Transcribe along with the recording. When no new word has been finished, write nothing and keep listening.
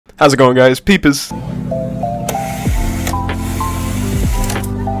How's it going, guys? Peepers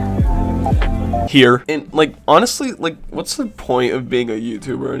here. And, like, honestly, like, what's the point of being a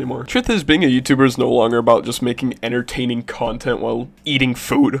YouTuber anymore? Truth is, being a YouTuber is no longer about just making entertaining content while eating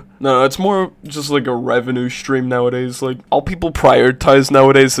food. No, it's more just like a revenue stream nowadays. Like, all people prioritize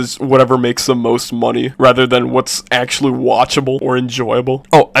nowadays is whatever makes the most money, rather than what's actually watchable or enjoyable.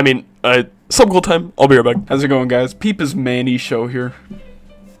 Oh, I mean, sub-goal time. I'll be right back. How's it going, guys? Peepers Manny show here.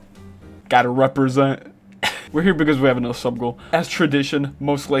 Gotta represent. We're here because we have no sub-goal. As tradition,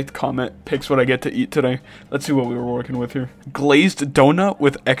 most liked comment picks what I get to eat today. Let's see what we were working with here. Glazed donut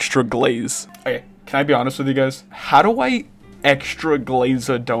with extra glaze. Okay, can I be honest with you guys? How do I extra glaze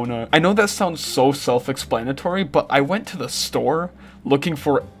a donut? I know that sounds so self-explanatory, but I went to the store looking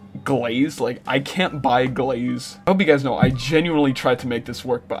for glaze. Like, I can't buy glaze. I hope you guys know I genuinely tried to make this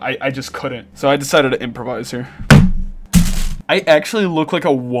work, but I just couldn't. So I decided to improvise here. I actually look like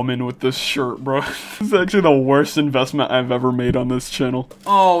a woman with this shirt, bro. This is actually the worst investment I've ever made on this channel.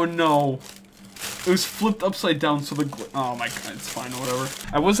 Oh, no. It was flipped upside down, so oh my god, it's fine, whatever.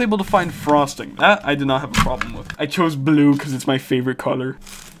 I was able to find frosting. That I did not have a problem with. I chose blue because it's my favorite color.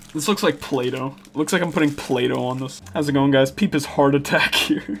 This looks like Play-Doh. Looks like I'm putting Play-Doh on this. How's it going, guys? Peepers heart attack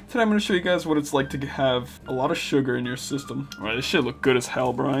here. Today I'm going to show you guys what it's like to have a lot of sugar in your system. Alright, this shit look good as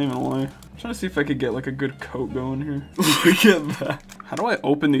hell, bro. I ain't gonna lie. I'm trying to see if I could get like a good coat going here. Look at that. How do I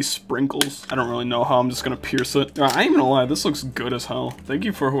open these sprinkles? I don't really know how. I'm just gonna pierce it. I ain't gonna lie, this looks good as hell. Thank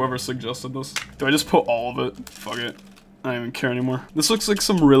you for whoever suggested this. Do I just put all of it? Fuck it. I don't even care anymore. This looks like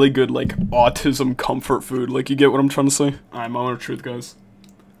some really good like autism comfort food. Like, you get what I'm trying to say? Alright, moment of truth, guys.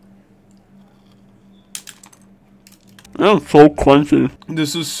 Oh, so crunchy.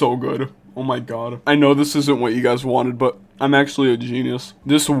 This is so good. Oh my god. I know this isn't what you guys wanted, but I'm actually a genius.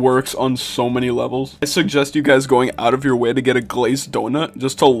 This works on so many levels. I suggest you guys going out of your way to get a glazed donut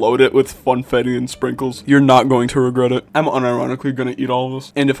just to load it with funfetti and sprinkles. You're not going to regret it. I'm unironically gonna eat all of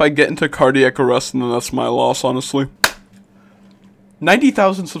this. And if I get into cardiac arrest, then that's my loss, honestly.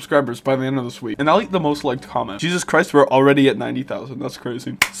 90,000 subscribers by the end of this week. And I'll eat the most liked comment. Jesus Christ, we're already at 90,000. That's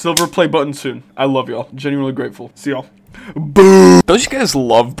crazy. Silver play button soon. I love y'all. Genuinely grateful. See y'all. Boom! Don't you guys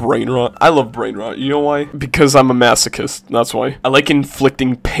love brain rot? I love brain rot. You know why? Because I'm a masochist. That's why. I like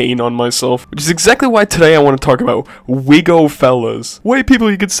inflicting pain on myself. Which is exactly why today I want to talk about Wiggo fellas. White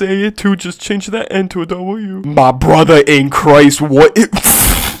people, you could say it too. Just change that N to a W. My brother in Christ. What?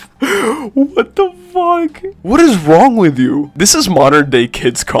 What the fuck? What is wrong with you? This is modern day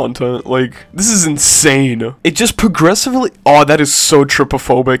kids content. Like, this is insane. It just progressively— oh, that is so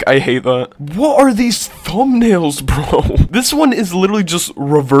trypophobic. I hate that. What are these thumbnails, bro? This one is literally just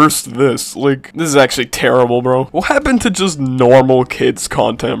reversed this. Like, this is actually terrible, bro. What happened to just normal kids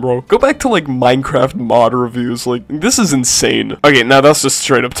content, bro? Go back to like Minecraft mod reviews. Like, this is insane. Okay, now that's just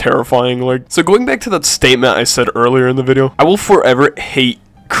straight up terrifying. Like, so going back to that statement I said earlier in the video, I will forever hate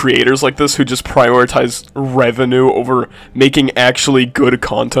creators like this who just prioritize revenue over making actually good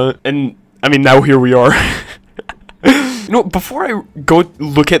content. And I mean, now here we are. You know, before I go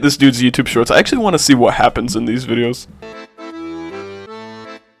look at this dude's YouTube shorts, I actually want to see what happens in these videos.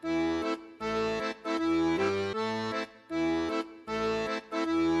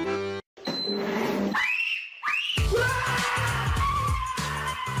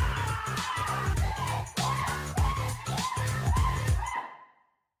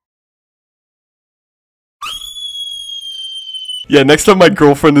 Yeah, next time my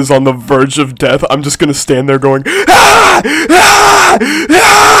girlfriend is on the verge of death, I'm just gonna stand there going, ah! Ah!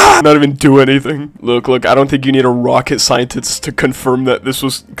 Ah! Not even do anything. Look, I don't think you need a rocket scientist to confirm that this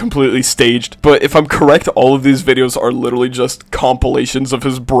was completely staged. But if I'm correct, all of these videos are literally just compilations of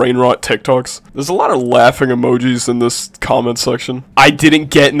his brain rot TikToks. There's a lot of laughing emojis in this comment section. I didn't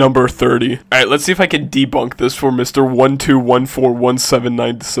get number 30. Alright, let's see if I can debunk this for Mr.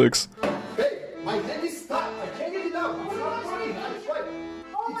 12141796.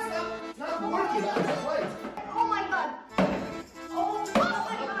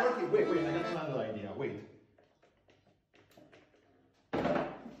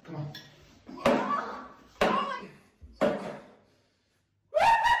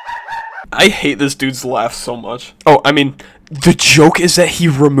 I hate this dude's laugh so much. Oh, I mean, the joke is that he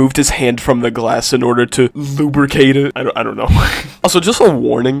removed his hand from the glass in order to lubricate it. I don't know. Also, just a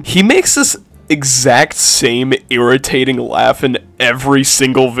warning, he makes this exact same irritating laugh in every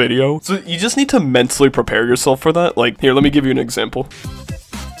single video. So you just need to mentally prepare yourself for that. Like, here, let me give you an example.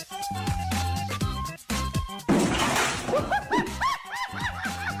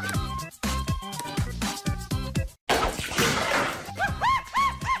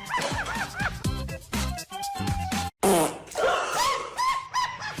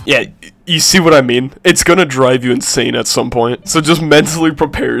 Yeah, you see what I mean? It's gonna drive you insane at some point. So just mentally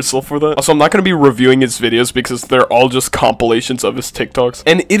prepare yourself for that. Also, I'm not gonna be reviewing his videos because they're all just compilations of his TikToks.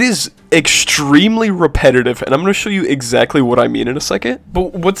 And it is extremely repetitive, and I'm gonna show you exactly what I mean in a second.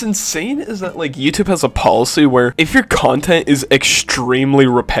 But what's insane is that, like, YouTube has a policy where if your content is extremely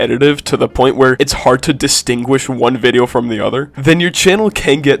repetitive to the point where it's hard to distinguish one video from the other, then your channel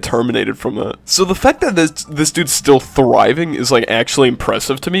can get terminated from that. So the fact that this dude's still thriving is, like, actually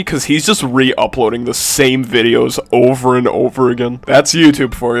impressive to me, because he's just re-uploading the same videos over and over again. That's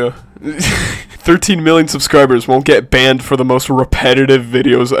YouTube for you. 13 million subscribers won't get banned for the most repetitive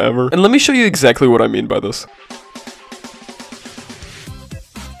videos ever. And let me show you exactly what I mean by this.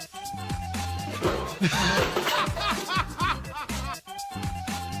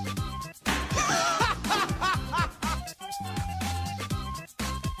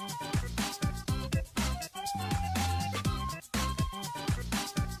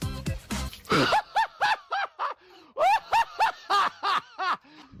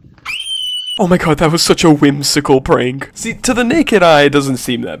 Oh my god, that was such a whimsical prank. See, to the naked eye, it doesn't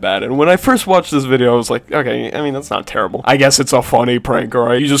seem that bad. And when I first watched this video, I was like, okay, I mean, that's not terrible. I guess it's a funny prank,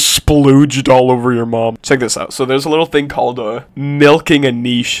 alright? You just splooged all over your mom. Check this out. So there's a little thing called milking a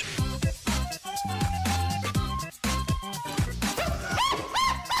niche.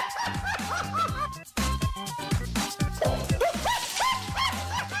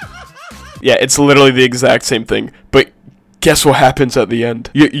 Yeah, it's literally the exact same thing. But guess what happens at the end?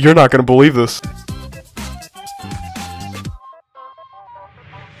 You're not gonna believe this.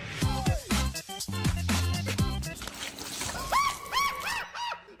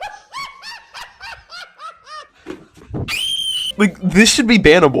 Like, this should be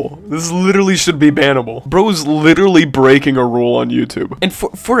bannable. This literally should be bannable. Bro is literally breaking a rule on YouTube. And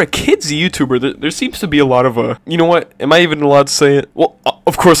for a kid's YouTuber, there seems to be a lot of you know what? Am I even allowed to say it? Well,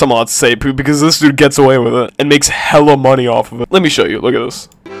 of course I'm allowed to say it, because this dude gets away with it and makes hella money off of it. Let me show you. Look at this.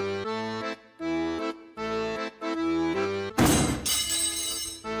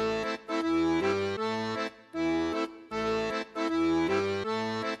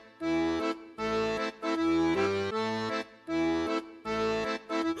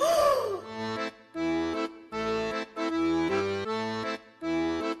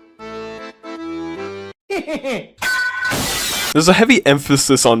 There's a heavy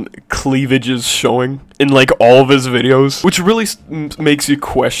emphasis on cleavages showing in, like, all of his videos, which really makes you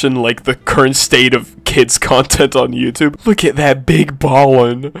question, like, the current state of kids' content on YouTube. Look at that big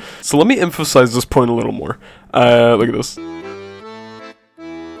ballin'. So let me emphasize this point a little more. Look at this.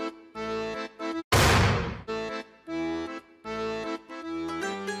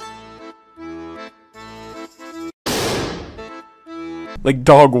 Like,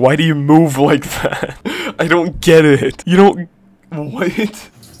 dog, why do you move like that? I don't get it. You don't... What?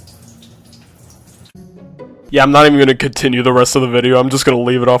 Yeah, I'm not even gonna continue the rest of the video. I'm just gonna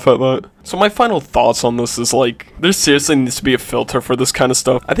leave it off at that. So my final thoughts on this is, like, there seriously needs to be a filter for this kind of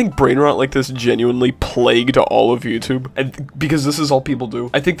stuff. I think brain rot like this genuinely plagued all of YouTube, and because this is all people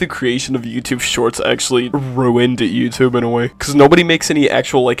do. I think the creation of YouTube Shorts actually ruined YouTube in a way, because nobody makes any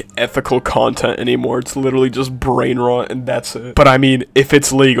actual, like, ethical content anymore. It's literally just brain rot, and that's it. But I mean, if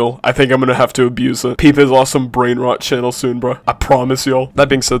it's legal, I think I'm gonna have to abuse it. Peep his awesome brain rot channel soon, bro. I promise y'all. That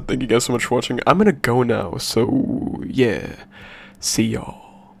being said, thank you guys so much for watching. I'm gonna go now, so yeah, see y'all.